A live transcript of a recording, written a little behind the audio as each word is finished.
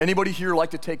Anybody here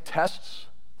like to take tests?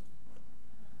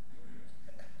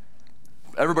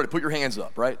 Everybody put your hands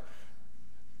up, right?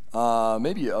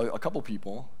 Maybe a couple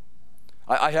people.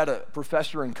 I had a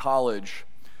professor in college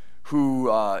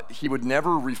who he would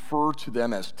never refer to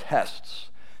them as tests.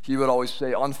 He would always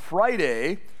say, on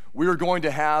Friday, we are going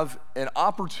to have an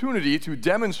opportunity to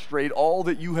demonstrate all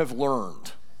that you have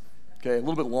learned. Okay, a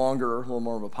little bit longer, a little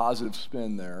more of a positive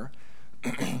spin there.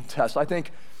 Tests. I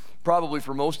think probably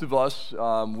for most of us,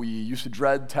 we used to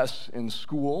dread tests in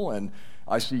school, and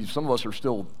I see some of us are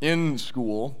still in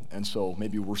school, and so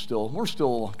maybe we're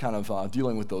still kind of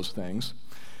dealing with those things.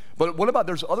 But what about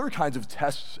there's other kinds of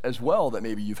tests as well that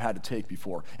maybe you've had to take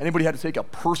before? Anybody had to take a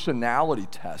personality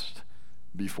test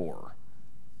before,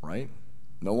 right?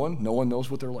 No one? No one knows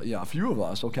what they're like? Yeah, a few of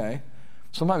us, okay.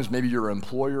 Sometimes maybe your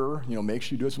employer,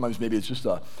 makes you do it. Sometimes maybe it's just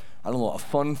a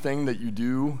fun thing that you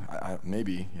do.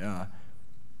 Maybe, yeah.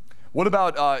 What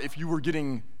about if you were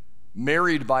getting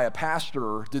married by a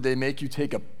pastor, did they make you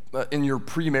take in your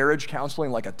pre-marriage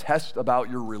counseling, like a test about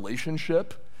your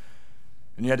relationship?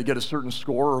 And you had to get a certain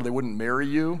score or they wouldn't marry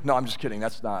you? No, I'm just kidding.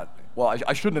 That's not, well,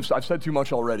 I shouldn't have, I've said too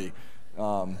much already.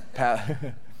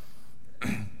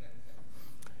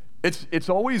 It's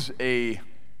always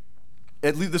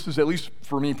at least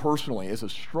for me personally, it's a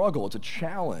struggle, it's a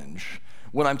challenge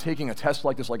when I'm taking a test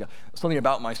like this, something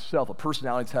about myself, a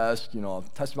personality test, a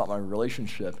test about my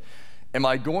relationship. Am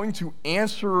I going to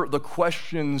answer the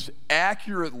questions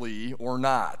accurately or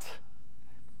not?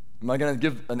 Am I going to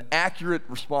give an accurate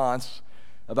response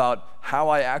about how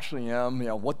I actually am,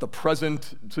 what the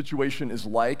present situation is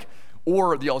like?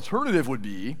 Or the alternative would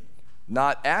be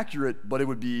not accurate, but it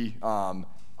would be, I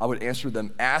would answer them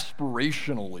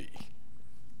aspirationally.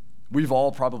 We've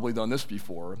all probably done this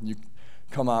before. You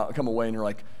come away and you're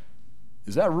like,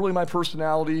 is that really my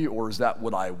personality, or is that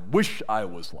what I wish I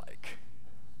was like?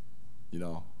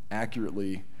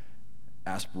 Accurately,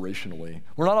 aspirationally.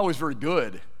 We're not always very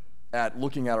good at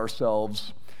looking at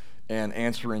ourselves and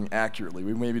answering accurately.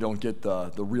 We maybe don't get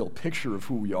the real picture of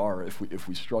who we are if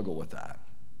we struggle with that.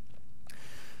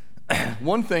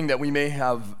 One thing that we may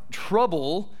have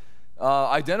trouble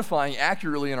identifying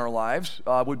accurately in our lives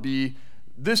would be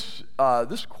this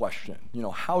question.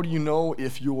 How do you know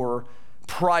if your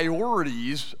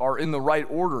priorities are in the right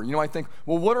order? I think,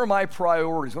 well, what are my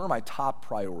priorities? What are my top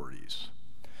priorities?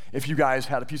 If you guys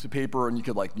had a piece of paper and you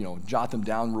could jot them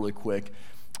down really quick,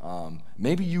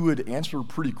 maybe you would answer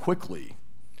pretty quickly,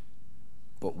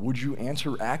 but would you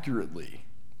answer accurately?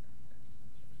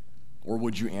 Or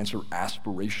would you answer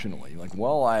aspirationally?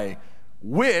 I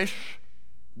wish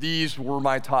these were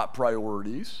my top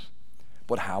priorities,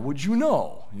 but how would you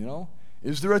know?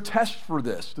 Is there a test for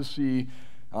this to see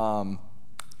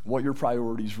what your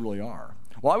priorities really are?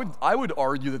 Well, I would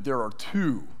argue that there are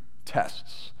two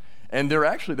tests, and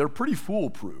they're pretty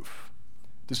foolproof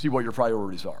to see what your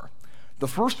priorities are. The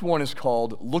first one is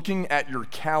called looking at your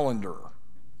calendar.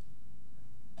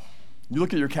 You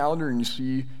look at your calendar and you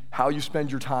see how you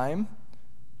spend your time.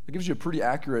 It gives you a pretty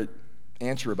accurate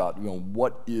answer about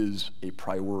what is a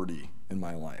priority in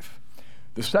my life.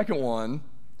 The second one,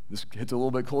 this hits a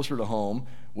little bit closer to home,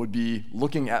 would be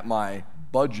looking at my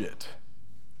budget.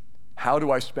 How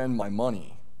do I spend my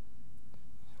money?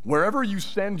 Wherever you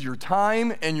spend your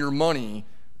time and your money,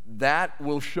 that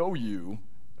will show you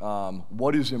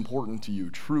what is important to you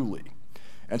truly.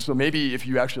 And so maybe if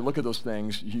you actually look at those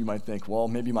things, you might think, well,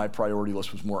 maybe my priority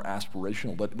list was more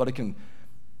aspirational, but it can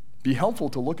be helpful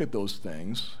to look at those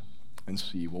things and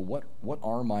see, well, what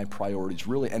are my priorities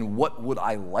really, and what would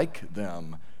I like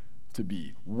them to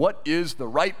be? What is the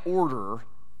right order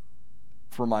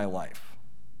for my life?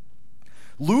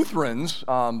 Lutherans,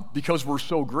 because we're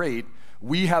so great,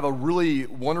 we have a really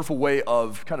wonderful way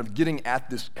of kind of getting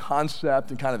at this concept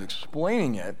and kind of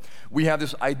explaining it. We have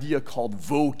this idea called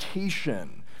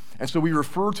vocation. And so we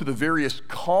refer to the various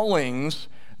callings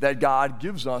that God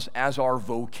gives us as our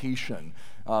vocation.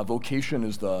 Vocation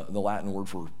is the Latin word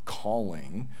for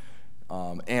calling. We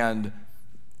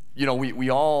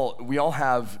all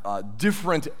have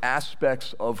different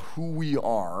aspects of who we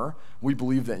are. We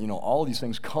believe that, all of these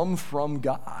things come from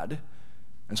God.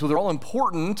 And so they're all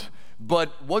important,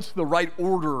 but what's the right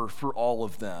order for all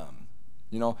of them?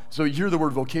 So you hear the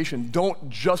word vocation, don't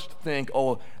just think,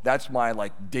 oh, that's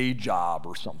my day job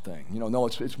or something. No,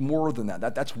 it's more than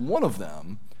that. That's one of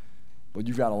them, but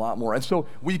you've got a lot more. And so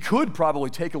we could probably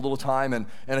take a little time and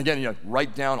again,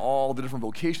 write down all the different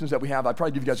vocations that we have. I'd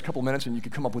probably give you guys a couple minutes and you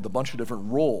could come up with a bunch of different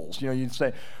roles. You'd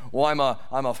say, well,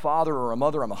 I'm a father or a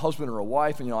mother, I'm a husband or a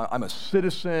wife, and I'm a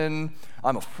citizen,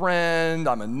 I'm a friend,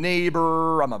 I'm a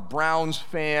neighbor, I'm a Browns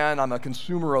fan, I'm a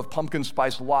consumer of pumpkin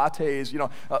spice lattes,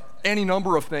 any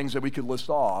number of things that we could list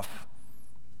off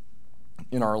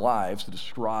in our lives to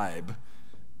describe,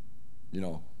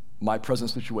 my present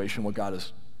situation, what God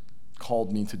has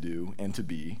called me to do and to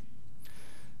be.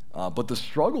 But the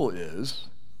struggle is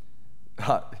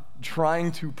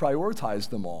trying to prioritize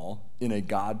them all in a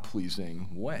God-pleasing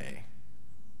way.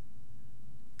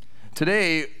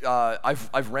 Today,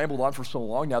 I've rambled on for so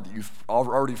long now that you've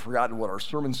already forgotten what our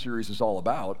sermon series is all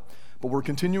about, but we're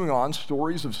continuing on,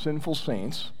 Stories of Sinful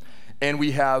Saints, and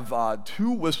we have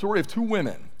the story of two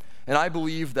women, and I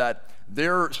believe that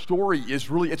their story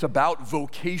is really, it's about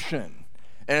vocation.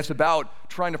 And it's about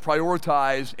trying to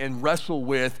prioritize and wrestle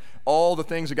with all the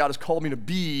things that God has called me to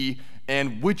be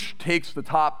and which takes the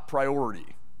top priority.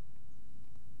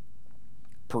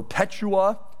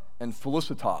 Perpetua and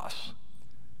Felicitas.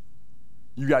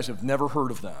 You guys have never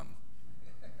heard of them.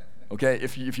 Okay,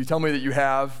 if you tell me that you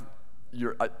have,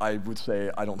 I would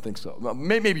say I don't think so.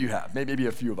 Maybe you have. Maybe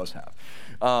a few of us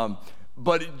have.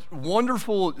 But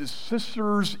wonderful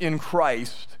sisters in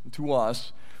Christ to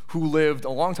us who lived a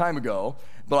long time ago,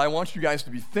 but I want you guys to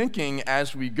be thinking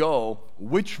as we go,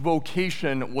 which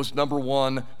vocation was number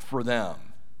one for them?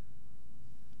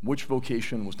 Which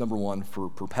vocation was number one for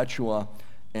Perpetua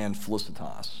and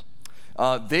Felicitas?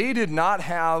 They did not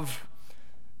have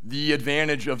the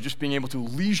advantage of just being able to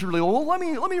leisurely, let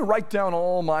me write down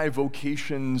all my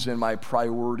vocations and my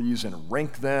priorities and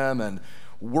rank them and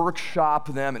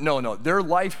workshop them. No, their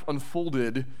life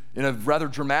unfolded in a rather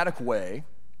dramatic way,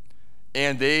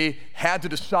 and they had to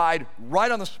decide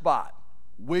right on the spot,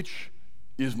 which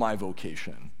is my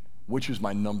vocation, which is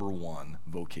my number one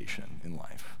vocation in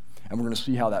life. And we're going to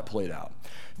see how that played out.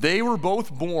 They were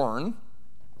both born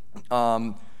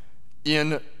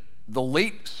in the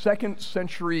late 2nd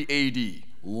century AD,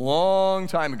 long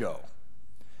time ago.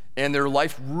 And their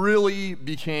life really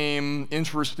became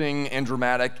interesting and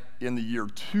dramatic in the year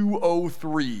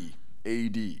 203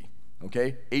 AD,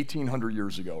 okay? 1,800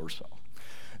 years ago or so.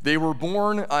 They were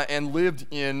born and lived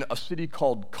in a city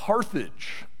called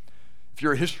Carthage. If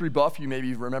you're a history buff, you may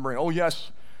be remembering, oh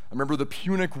yes, I remember the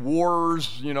Punic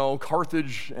Wars,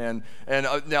 Carthage, and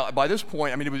now by this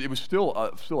point, it was still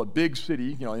a big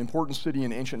city, an important city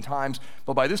in ancient times,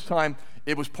 but by this time,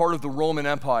 it was part of the Roman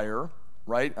Empire,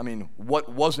 right? What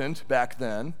wasn't back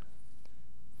then?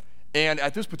 And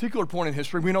at this particular point in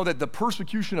history, we know that the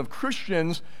persecution of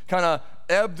Christians kind of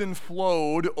ebbed and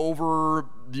flowed over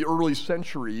the early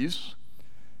centuries.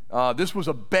 This was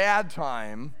a bad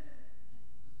time.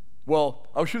 Well,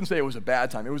 I shouldn't say it was a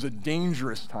bad time. It was a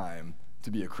dangerous time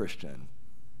to be a Christian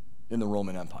in the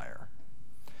Roman Empire.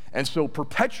 And so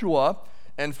Perpetua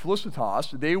and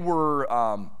Felicitas,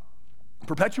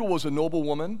 Perpetua was a noble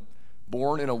woman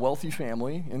born in a wealthy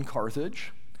family in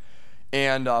Carthage.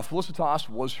 And Felicitas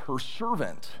was her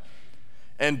servant.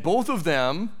 And both of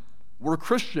them were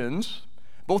Christians.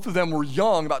 Both of them were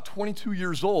young, about 22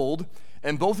 years old,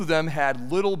 and both of them had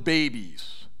little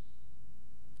babies.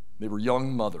 They were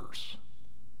young mothers.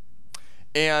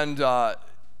 And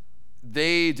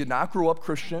they did not grow up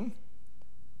Christian,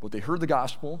 but they heard the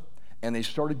gospel, and they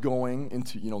started going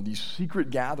into, these secret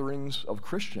gatherings of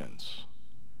Christians.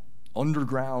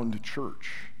 Underground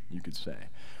church, you could say.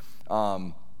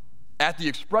 At the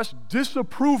express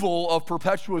disapproval of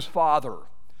Perpetua's father.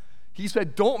 He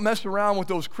said, don't mess around with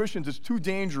those Christians. It's too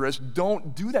dangerous.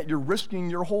 Don't do that. You're risking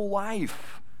your whole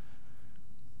life.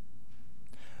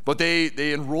 But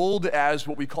they enrolled as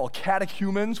what we call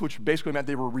catechumens, which basically meant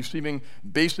they were receiving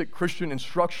basic Christian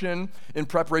instruction in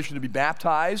preparation to be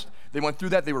baptized. They went through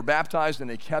that. They were baptized, and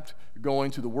they kept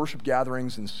going to the worship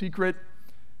gatherings in secret.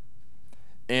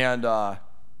 And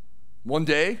one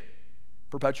day,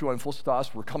 Perpetua and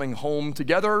Felicitas were coming home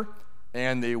together,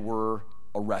 and they were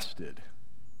arrested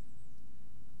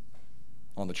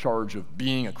on the charge of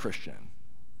being a Christian.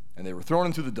 And they were thrown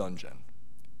into the dungeon,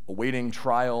 awaiting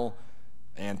trial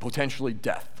and potentially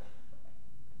death.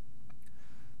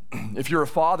 If you're a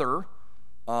father,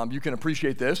 you can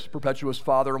appreciate this. Perpetua's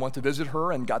father went to visit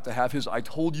her and got to have his I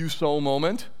told you so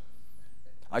moment.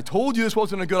 I told you this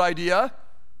wasn't a good idea.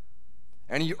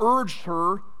 And he urged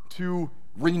her to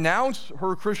renounce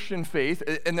her Christian faith.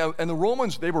 And the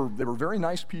Romans, they were very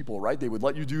nice people, right? They would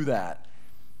let you do that.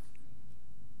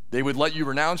 They would let you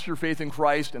renounce your faith in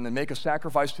Christ and then make a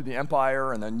sacrifice to the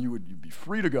empire, and then you'd be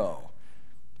free to go,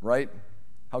 right?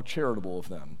 How charitable of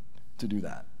them to do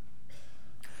that.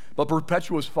 But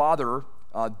Perpetua's father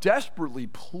desperately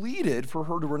pleaded for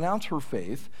her to renounce her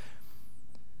faith.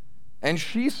 And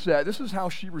she said, this is how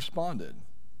she responded.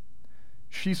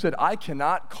 She said, I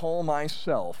cannot call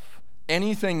myself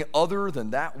anything other than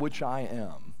that which I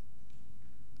am,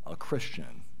 a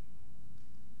Christian.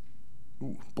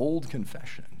 Ooh, bold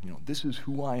confession. This is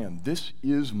who I am. This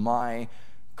is my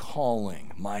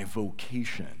calling, my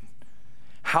vocation.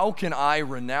 How can I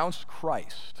renounce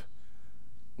Christ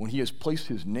when he has placed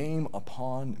his name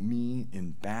upon me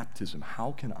in baptism?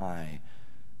 How can I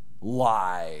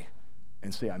lie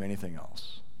and say I'm anything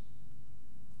else?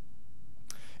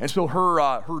 And so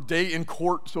her day in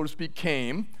court, so to speak,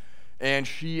 came, and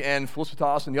she and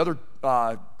Felicitas and the other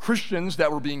Christians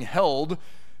that were being held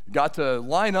got to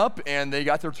line up, and they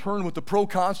got their turn with the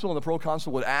proconsul, and the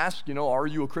proconsul would ask, are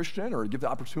you a Christian? Or give the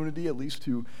opportunity at least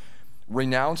to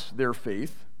renounce their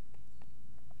faith.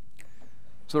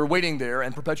 So they're waiting there,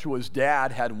 and Perpetua's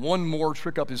dad had one more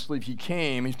trick up his sleeve. He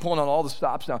came, he's pulling out all the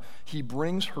stops now. He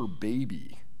brings her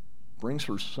baby, brings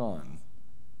her son,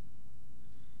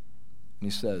 and he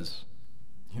says,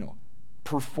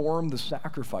 perform the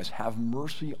sacrifice, have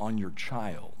mercy on your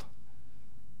child.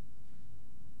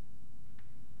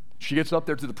 She gets up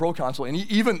there to the proconsul, and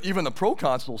even the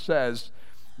proconsul says,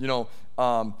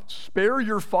 spare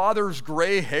your father's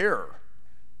gray hair,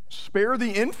 spare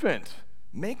the infant,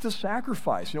 make the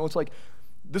sacrifice. It's like,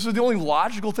 this is the only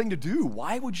logical thing to do.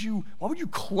 Why would you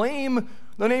claim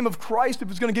the name of Christ if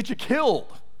it's going to get you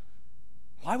killed?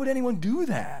 Why would anyone do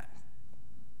that?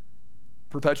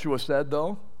 Perpetua said,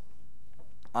 though,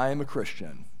 I am a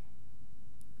Christian.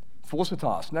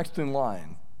 Felicitas, next in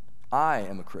line, I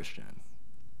am a Christian.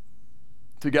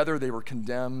 Together they were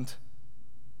condemned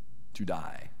to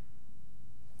die.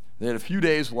 They had a few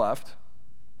days left.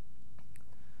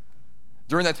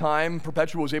 During that time,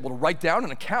 Perpetua was able to write down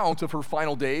an account of her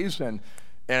final days, and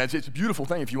it's a beautiful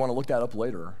thing if you want to look that up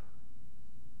later.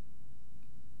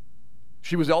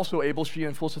 She was also able, she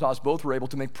and Felicitas both were able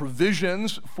to make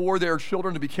provisions for their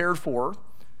children to be cared for,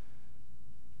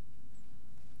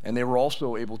 and they were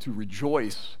also able to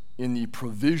rejoice in the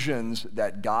provisions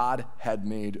that God had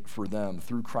made for them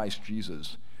through Christ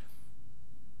Jesus,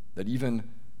 that even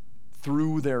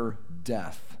through their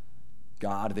death,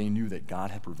 they knew that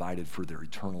God had provided for their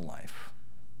eternal life.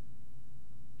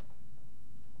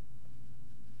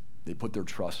 They put their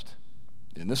trust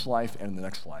in this life and in the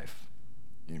next life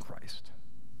in Christ,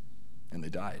 and they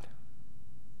died.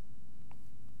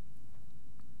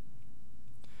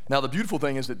 Now, the beautiful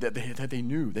thing is that they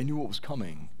knew what was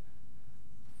coming.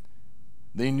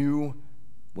 They knew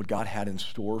what God had in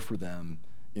store for them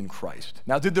in Christ.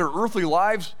 Now, did their earthly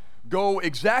lives go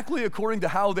exactly according to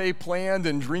how they planned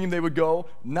and dreamed they would go?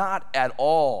 Not at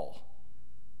all.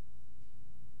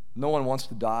 No one wants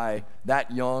to die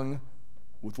that young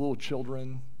with little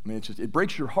children. I mean, it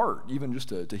breaks your heart even just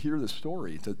to hear this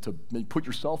story, to put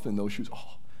yourself in those shoes.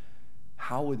 Oh,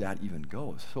 how would that even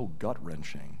go? It's so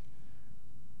gut-wrenching.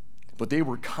 But they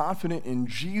were confident in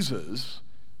Jesus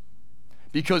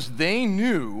because they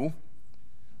knew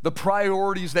the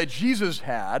priorities that Jesus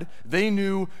had. They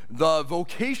knew the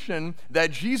vocation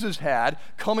that Jesus had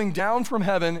coming down from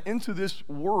heaven into this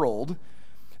world.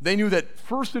 They knew that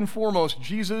first and foremost,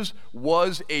 Jesus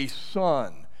was a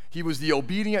son. He was the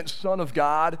obedient Son of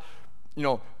God,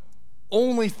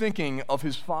 only thinking of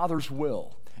his Father's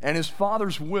will. And his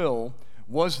Father's will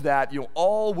was that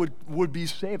all would be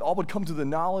saved, all would come to the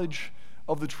knowledge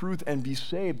of the truth and be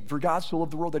saved. For God so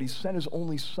loved the world that he sent his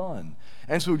only Son.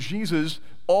 And so Jesus,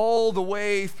 all the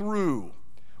way through,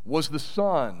 was the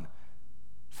Son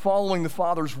following the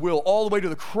Father's will all the way to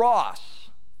the cross,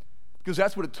 because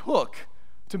that's what it took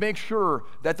to make sure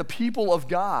that the people of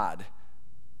God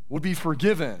would be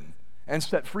forgiven and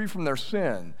set free from their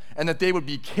sin, and that they would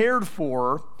be cared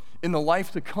for in the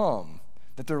life to come,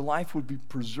 that their life would be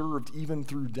preserved even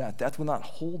through death. Death will not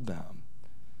hold them.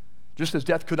 Just as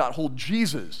death could not hold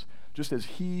Jesus, just as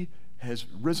he has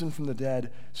risen from the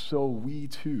dead, so we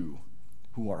too,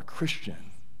 who are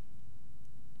Christian,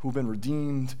 who've been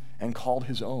redeemed and called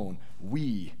his own,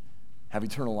 we have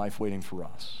eternal life waiting for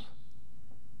us.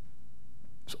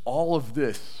 So all of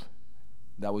this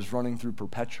that was running through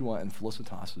Perpetua and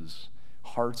Felicitas's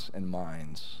hearts and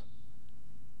minds,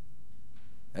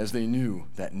 as they knew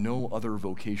that no other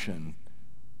vocation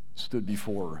stood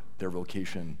before their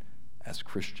vocation as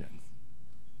Christian.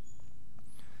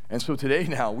 And so today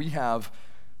now we have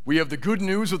the good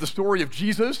news of the story of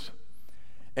Jesus,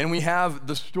 and we have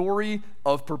the story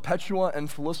of Perpetua and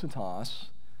Felicitas.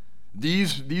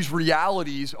 These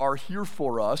realities are here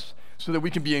for us so that we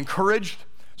can be encouraged,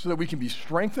 so that we can be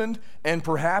strengthened, and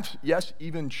perhaps, yes,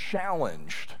 even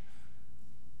challenged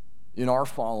in our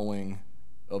following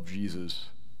of Jesus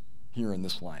here in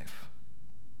this life.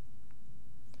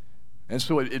 And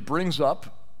so it brings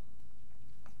up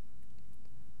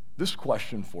this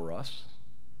question for us,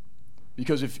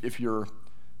 because if you're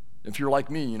like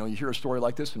me, you hear a story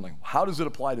like this and like, how does it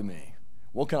apply to me?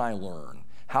 What can I learn?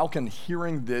 How can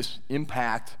hearing this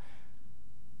impact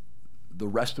the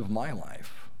rest of my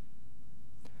life?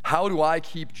 How do I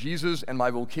keep Jesus and my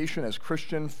vocation as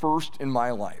Christian first in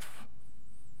my life?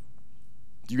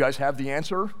 Do you guys have the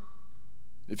answer?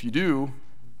 If you do,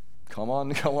 come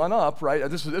on up, right?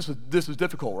 This is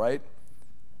difficult, right?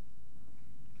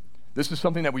 This is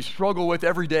something that we struggle with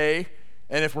every day,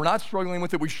 and if we're not struggling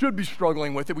with it, we should be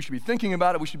struggling with it. We should be thinking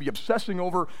about it. We should be obsessing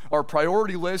over our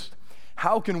priority list.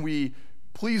 How can we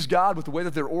please God with the way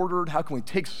that they're ordered? How can we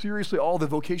take seriously all the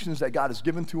vocations that God has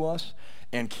given to us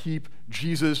and keep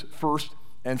Jesus first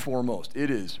and foremost? It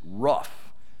is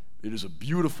rough. It is a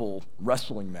beautiful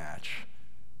wrestling match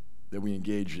that we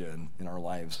engage in our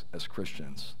lives as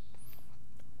Christians.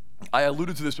 I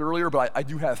alluded to this earlier, but I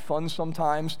do have fun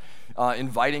sometimes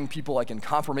inviting people like in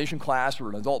confirmation class or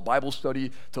an adult Bible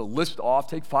study to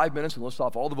take 5 minutes and list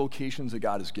off all the vocations that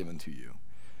God has given to you.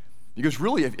 Because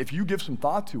really, if you give some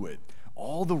thought to it,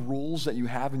 all the roles that you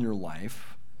have in your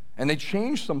life, and they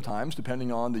change sometimes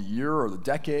depending on the year or the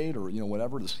decade or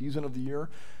whatever, the season of the year,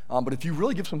 but if you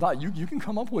really give some thought, you can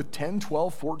come up with 10,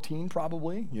 12, 14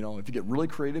 probably. If you get really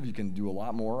creative, you can do a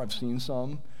lot more. I've seen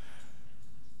some.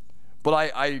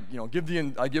 But I give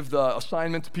the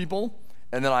assignment to people,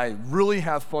 and then I really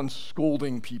have fun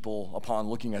scolding people upon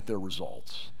looking at their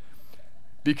results.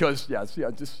 Because,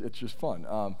 it's just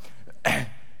fun.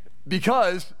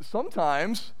 Because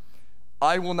sometimes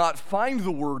I will not find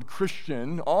the word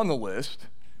Christian on the list,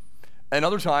 and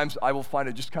other times I will find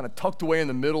it just kind of tucked away in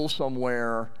the middle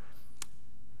somewhere.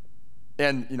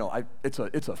 And it's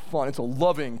a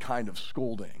loving kind of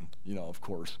scolding, of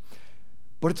course.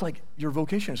 But it's like your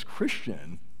vocation as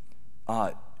Christian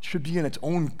should be in its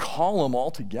own column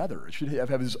altogether. It should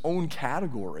have its own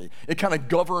category. It kind of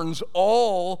governs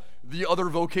all the other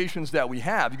vocations that we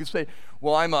have. You could say,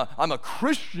 well, I'm a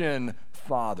Christian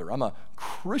father. I'm a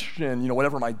Christian,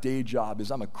 whatever my day job is.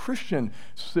 I'm a Christian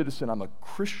citizen. I'm a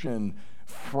Christian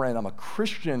friend. I'm a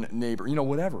Christian neighbor,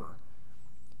 whatever.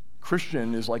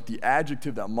 Christian is like the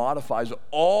adjective that modifies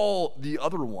all the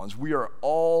other ones. We are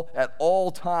all, at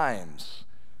all times,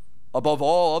 above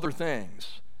all other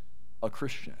things, a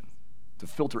Christian, to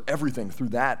filter everything through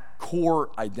that core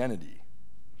identity.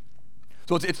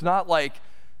 So it's not like,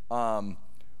 let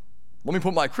me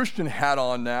put my Christian hat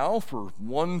on now for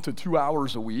 1 to 2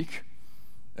 hours a week,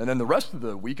 and then the rest of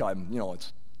the week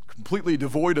it's completely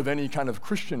devoid of any kind of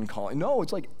Christian calling. No,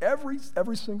 it's like every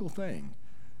single thing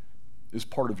is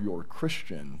part of your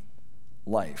Christian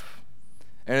life.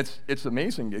 And it's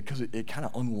amazing because it kind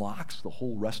of unlocks the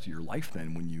whole rest of your life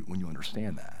then when you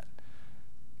understand that.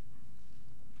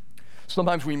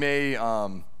 Sometimes we may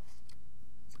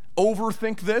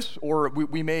overthink this, or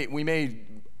we may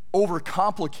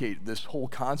overcomplicate this whole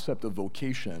concept of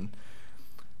vocation.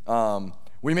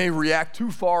 We may react too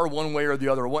far one way or the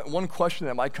other. One question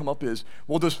that might come up is,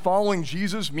 well, does following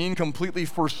Jesus mean completely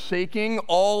forsaking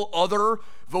all other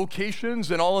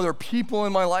vocations and all other people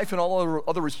in my life and all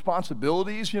other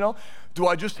responsibilities, Do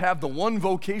I just have the one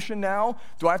vocation now?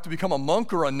 Do I have to become a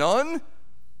monk or a nun?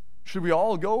 Should we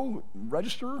all go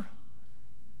register?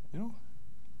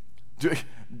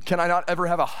 Can I not ever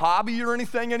have a hobby or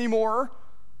anything anymore?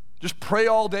 Just pray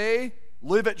all day,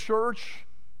 live at church?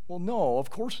 Well, no, of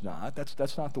course not.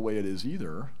 That's not the way it is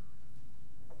either.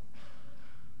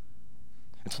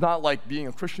 It's not like being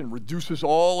a Christian reduces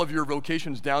all of your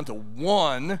vocations down to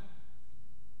one,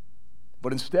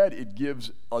 but instead it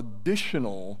gives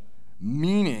additional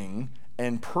meaning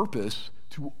and purpose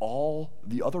to all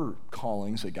the other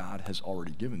callings that God has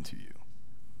already given to you.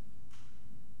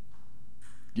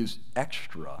 It gives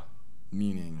extra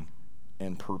meaning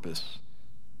and purpose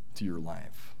to your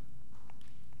life.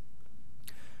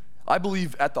 I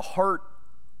believe at the heart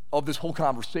of this whole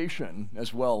conversation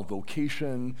as well,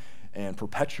 vocation and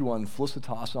perpetua and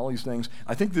felicitas and all these things,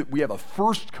 I think that we have a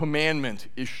first commandment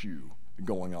issue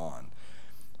going on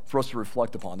for us to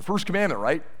reflect upon. The first commandment,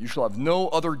 right? You shall have no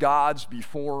other gods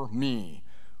before me.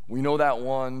 We know that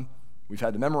one. We've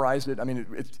had to memorize it. I mean,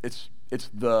 it's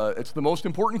the most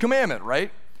important commandment,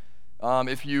 right?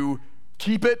 If you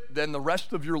keep it, then the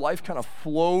rest of your life kind of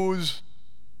flows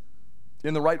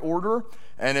in the right order.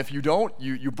 And if you don't,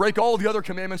 you break all the other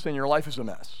commandments and your life is a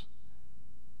mess.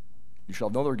 You shall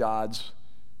have no other gods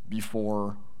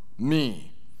before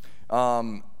me.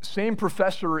 Same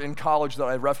professor in college that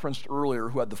I referenced earlier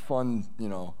who had the fun,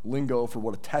 lingo for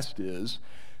what a test is,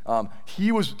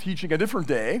 He was teaching a different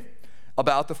day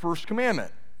about the first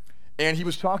commandment. And he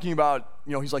was talking about,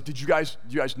 he's like, do you guys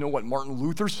know what Martin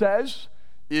Luther says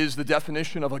is the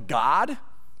definition of a God?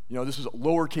 This is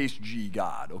lowercase g,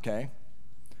 God, okay?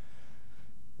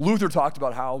 Luther talked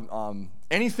about how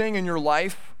anything in your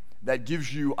life that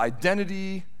gives you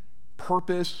identity,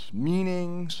 purpose,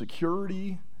 meaning,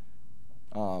 security,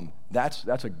 that's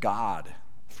a God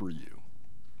for you.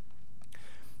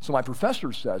 So my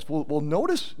professor says, well,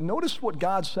 notice what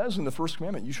God says in the first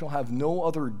commandment. You shall have no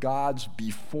other gods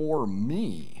before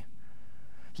me.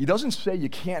 He doesn't say you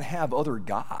can't have other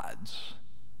gods.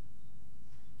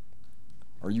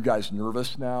 Are you guys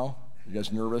nervous now? Are you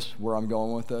guys nervous where I'm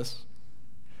going with this?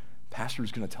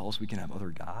 Pastor's going to tell us we can have other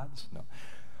gods? No.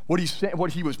 What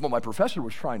my professor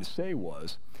was trying to say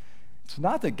was, it's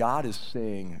not that God is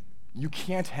saying you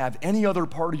can't have any other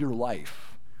part of your life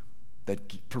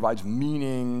that provides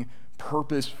meaning,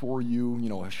 purpose for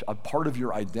you, a part of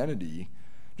your identity.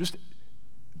 Just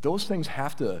those things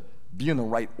have to be in the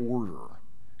right order.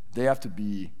 They have to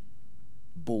be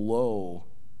below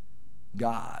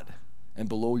God and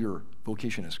below your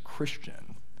vocation as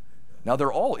Christian. Now,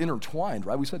 they're all intertwined,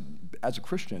 right? We said as a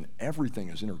Christian, everything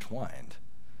is intertwined.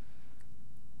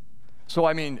 So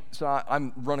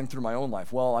I'm running through my own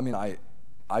life. Well,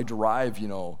 I derive,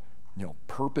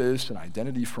 purpose and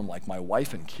identity from like my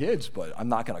wife and kids, but I'm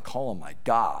not going to call them my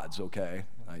gods, okay?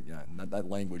 That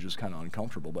language is kind of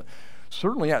uncomfortable, but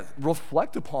certainly,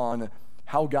 reflect upon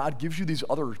how God gives you these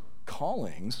other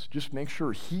callings. Just make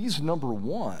sure He's number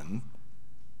one,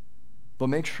 but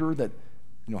make sure that,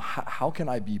 how can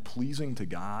I be pleasing to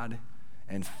God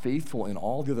and faithful in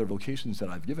all the other vocations that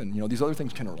I've given? These other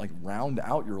things can like round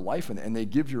out your life and they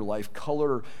give your life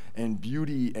color and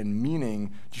beauty and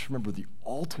meaning. Just remember the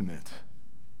ultimate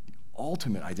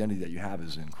identity that you have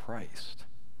is in Christ.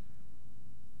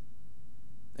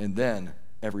 And then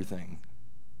everything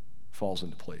falls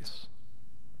into place.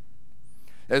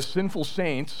 As sinful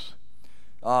saints,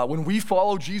 when we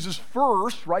follow Jesus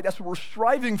first, right, that's what we're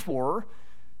striving for,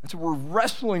 that's what we're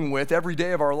wrestling with every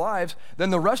day of our lives,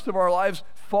 then the rest of our lives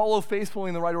follow faithfully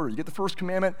in the right order. You get the first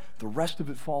commandment, the rest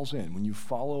of it falls in. When you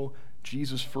follow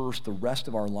Jesus first, the rest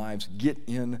of our lives get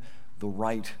in the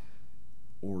right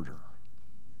order.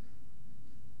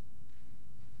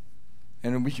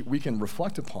 And we can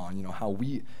reflect upon, how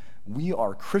we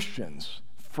are Christians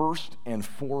first and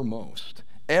foremost.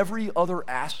 Every other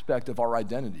aspect of our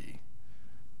identity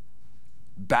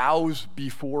bows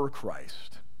before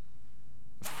Christ,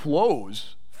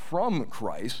 flows from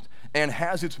Christ, and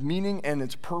has its meaning and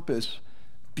its purpose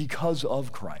because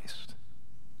of Christ.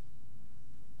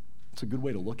 It's a good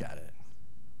way to look at it.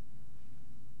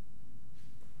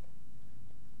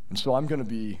 And so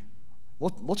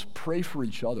let's pray for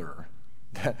each other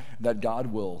that God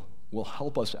will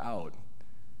help us out,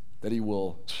 that He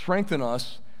will strengthen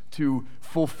us to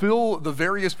fulfill the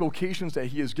various vocations that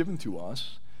He has given to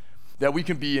us, that we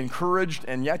can be encouraged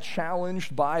and yet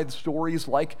challenged by the stories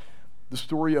like the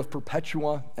story of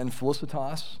Perpetua and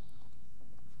Felicitas.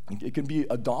 It can be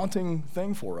a daunting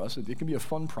thing for us. It can be a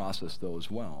fun process, though, as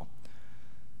well.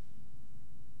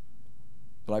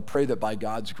 But I pray that by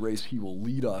God's grace, He will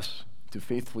lead us to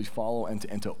faithfully follow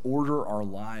and to order our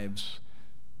lives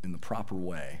in the proper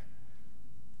way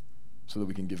so that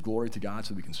we can give glory to God, so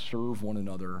that we can serve one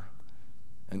another,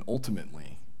 and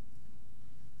ultimately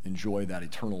enjoy that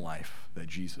eternal life that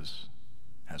Jesus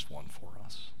has won for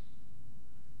us.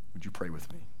 Would you pray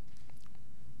with me?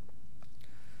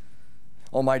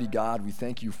 Almighty God, we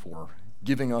thank You for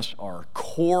giving us our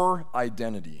core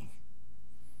identity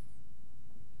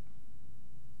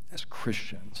as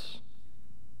Christians,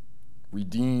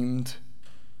 redeemed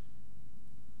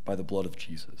by the blood of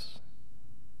Jesus.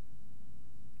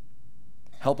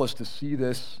 Help us to see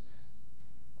this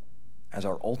as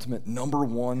our ultimate number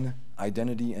one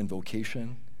identity and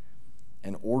vocation,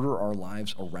 and order our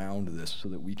lives around this so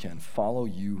that we can follow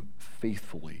You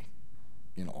faithfully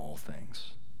in all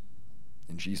things.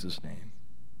 In Jesus' name,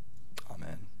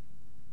 amen.